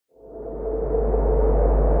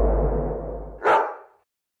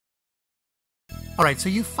All right, so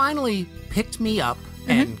you finally picked me up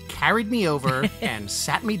and carried me over and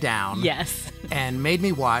sat me down. Yes. And made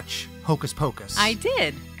me watch Hocus Pocus. I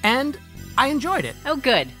did. And I enjoyed it. Oh,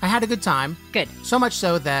 good. I had a good time. Good. So much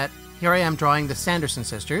so that here I am drawing the Sanderson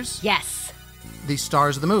Sisters. Yes. The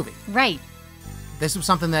stars of the movie. Right. This was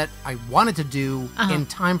something that I wanted to do in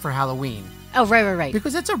time for Halloween. Oh, right.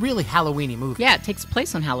 Because it's a really Halloween-y movie. Yeah, it takes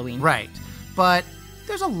place on Halloween. Right. But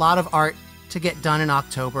there's a lot of art to get done in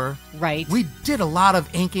October. Right. We did a lot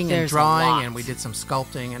of inking and There's a drawing, lot. and we did some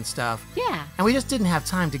sculpting and stuff. Yeah. And we just didn't have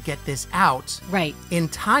time to get this out Right. in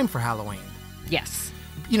time for Halloween. Yes.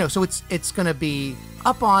 You know, so it's going to be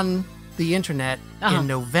up on the internet in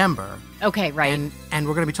November. Okay, right. And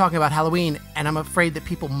we're going to be talking about Halloween, and I'm afraid that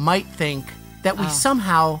people might think that we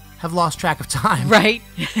somehow have lost track of time. Right.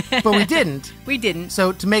 But we didn't. We didn't.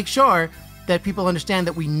 So to make sure that people understand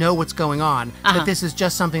that we know what's going on, that this is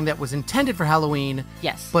just something that was intended for Halloween,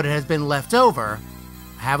 Yes. but it has been left over,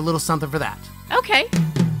 I have a little something for that. Okay.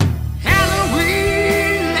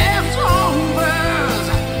 Halloween leftovers,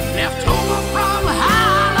 left over from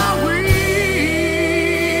Halloween.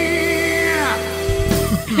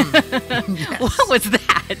 Yes. What was that?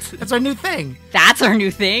 That's our new thing. That's our new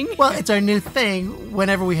thing? Well, it's our new thing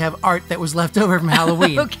whenever we have art that was left over from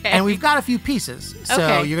Halloween. Okay. And we've got a few pieces. So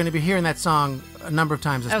Okay. you're going to be hearing that song a number of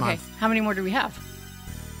times this Okay. month. How many more do we have?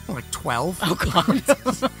 Like 12. Oh,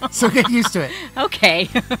 God. So get used to it. Okay.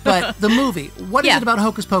 But the movie, what is Yeah. it about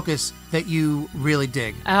Hocus Pocus that you really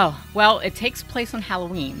dig? Oh, well, it takes place on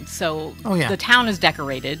Halloween. So the town is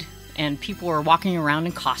decorated and people are walking around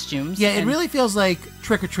in costumes. Yeah, it and really feels like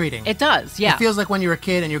trick-or-treating. It does, yeah. It feels like when you're a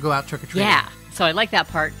kid and you go out trick-or-treating. Yeah. So I like that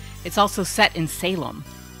part. It's also set in Salem.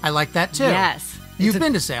 I like that too. Yes. You've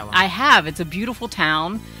been to Salem. I have. It's a beautiful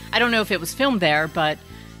town. I don't know if it was filmed there, but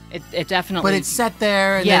it definitely... But it's set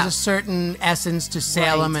there, and Yeah. there's a certain essence to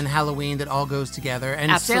Salem Right. and Halloween that all goes together.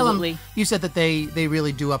 And Absolutely. Salem, you said that they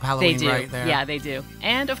really do up Halloween They do. right there. Yeah, they do.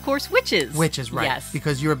 And, of course, witches. Witches, right. Yes.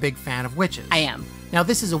 Because you're a big fan of witches. I am. Now,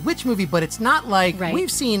 this is a witch movie, but it's not like... Right.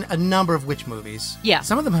 We've seen a number of witch movies. Yeah.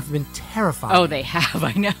 Some of them have been terrifying. Oh, they have.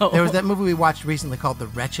 I know. There was that movie we watched recently called The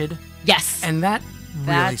Wretched. Yes. And that really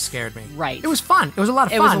That's scared me. right. It was fun. It was a lot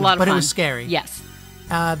of fun. It was a lot of but fun. it was scary. Yes.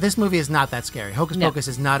 This movie is not that scary. Hocus No. Pocus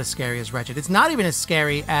is not as scary as Wretched. It's not even as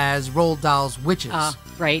scary as Roald Dahl's Witches.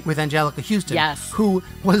 Right. With Angelica Houston. Yes. Who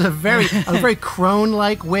was a very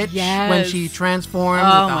crone-like witch when she Yes. transformed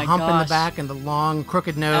Oh, with my a hump in gosh. the back and the long,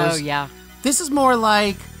 crooked nose. Oh, yeah. This is more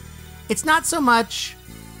like, it's not so much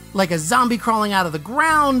like a zombie crawling out of the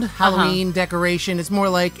ground Halloween decoration. It's more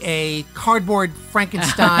like a cardboard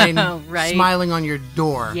Frankenstein Right. smiling on your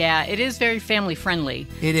door. Yeah, it is very family friendly.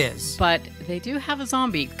 It is. But they do have a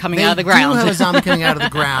zombie coming They out of the ground. do have a zombie coming out of the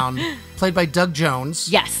ground, played by Doug Jones.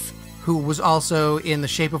 Yes. Who was also in The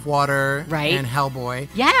Shape of Water Right. and Hellboy.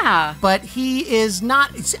 Yeah. But he is not...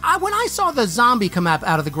 when I saw the zombie come up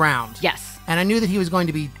out of the ground... Yes. And I knew that he was going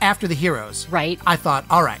to be after the heroes. Right. I thought,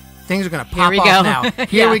 all right, things are going to Here pop we off go. now.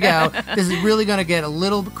 Here Yeah. we go. This is really going to get a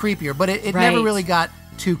little creepier. But it never Right. really got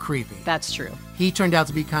too creepy. That's true. He turned out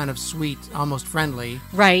to be kind of sweet, almost friendly.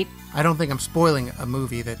 Right. I don't think I'm spoiling a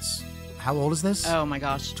movie that's... How old is this? Oh, my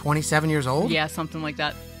gosh. 27 years old? Yeah, something like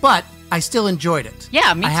that. But I still enjoyed it.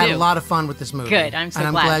 Yeah, me I had too. a lot of fun with this movie. Good, I'm so and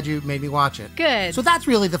I'm glad. glad you made me watch it. Good. So that's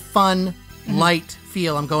really the fun, light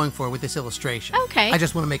feel I'm going for with this illustration. Okay. I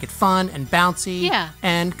just want to make it fun and bouncy. Yeah.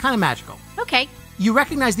 And kind of magical. Okay. You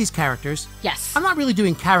recognize these characters. Yes. I'm not really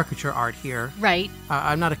doing caricature art here. Right.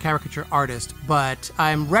 I'm not a caricature artist, but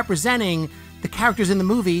I'm representing the characters in the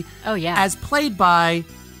movie Oh, yeah. as played by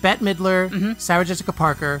Bette Midler, Sarah Jessica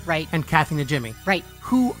Parker, Right. and Kathy Najimy. Right.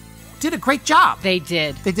 Who did a great job. They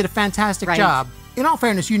did. They did a fantastic Right. job. In all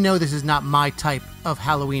fairness, you know this is not my type of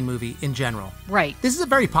Halloween movie in general. Right. This is a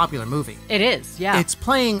very popular movie. It is, yeah. It's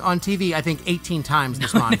playing on TV, I think, 18 times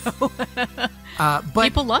this month. But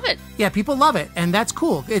People love it. yeah, people love it, and that's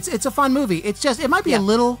cool. It's a fun movie. It's just, it might be a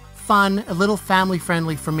little fun, a little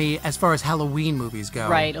family-friendly for me as far as Halloween movies go.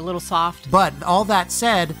 Right. A little soft. But all that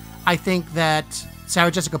said, I think that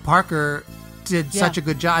Sarah Jessica Parker did such a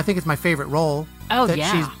good job. I think it's my favorite role that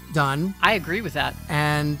she's done. I agree with that.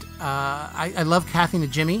 And I love Kathy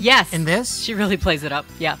Najimy Yes. in this. She really plays it up.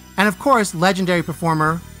 Yeah. And of course, legendary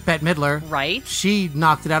performer Bette Midler. Right. She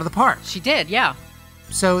knocked it out of the park. She did, yeah.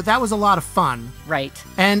 So that was a lot of fun. Right.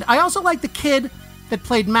 And I also like the kid that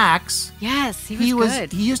played Max. Yes, he was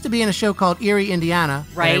good. He used to be in a show called Erie, Indiana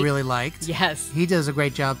that I Right. really liked. Yes, He does a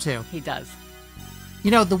great job too. he does. You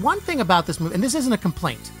know, the one thing about this movie, and this isn't a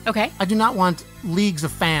complaint. Okay. I do not want leagues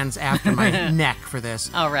of fans after my neck for this.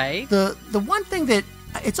 All right. The one thing that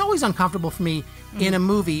it's always uncomfortable for me in a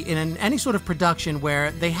movie, in any sort of production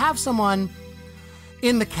where they have someone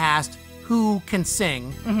in the cast who can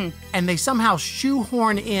sing, and they somehow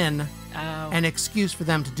shoehorn in an excuse for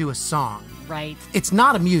them to do a song. Right. It's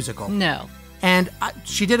not a musical. No. And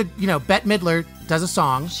she did Bette Midler does a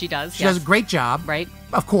song. She does, She does a great job. Right.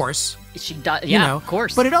 Of course. She does, yeah, of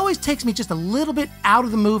course. But it always takes me just a little bit out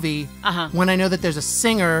of the movie when I know that there's a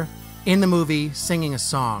singer in the movie singing a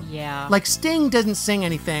song. Yeah. Like Sting doesn't sing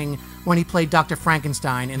anything when he played Dr.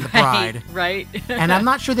 Frankenstein in The Bride. Right. And I'm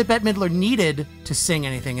not sure that Bette Midler needed to sing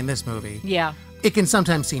anything in this movie. Yeah. It can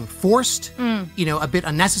sometimes seem forced, a bit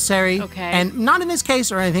unnecessary. Okay. And not in this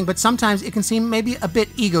case or anything, but sometimes it can seem maybe a bit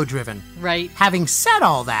ego-driven. Right. Having said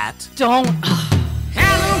all that... Don't...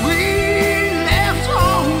 Halloween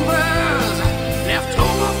leftovers, left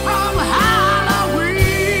over from Halloween.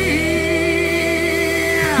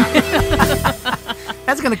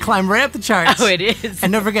 That's going to climb right up the charts. Oh, it is.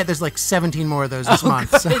 And don't forget, there's like 17 more of those this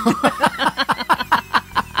month. Good. So.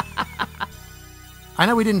 I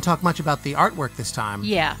know we didn't talk much about the artwork this time.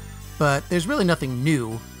 Yeah. But there's really nothing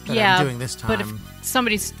new that I'm doing this time. But if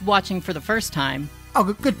somebody's watching for the first time... Oh,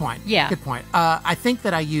 good point. Yeah. Good point. I think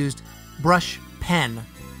that I used brush pen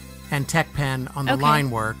and tech pen on the line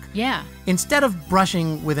work. Yeah. Instead of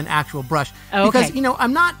brushing with an actual brush. Oh, because,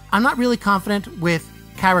 I'm not really confident with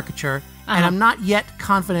caricature, and I'm not yet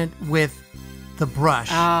confident with the brush.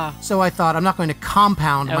 So I thought I'm not going to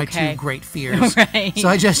compound my two great fears. Right. So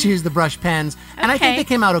I just used the brush pens, and I think they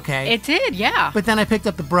came out okay. It did, yeah. But then I picked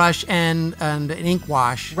up the brush and an ink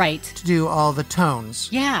wash to do all the tones.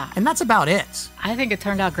 Yeah. And that's about it. I think it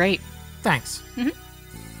turned out great. Thanks.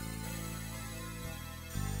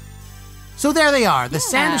 So there they are, the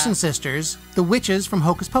Sanderson Sisters, the witches from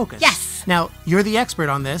Hocus Pocus. Yes. Now, you're the expert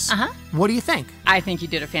on this. What do you think? I think you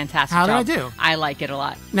did a fantastic job. job. How did I do? I like it a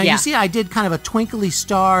lot. Now, you see, I did kind of a twinkly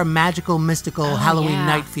star, magical, mystical Halloween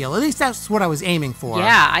night feel. At least that's what I was aiming for.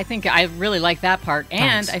 Yeah, I think I really like that part.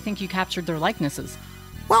 And I think you captured their likenesses.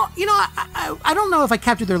 Well, I don't know if I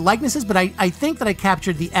captured their likenesses, but I think that I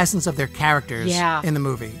captured the essence of their characters in the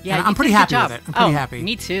movie. Yeah, and I'm pretty happy with it. I'm pretty happy.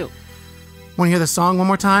 Me too. Want to hear the song one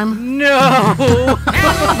more time? No.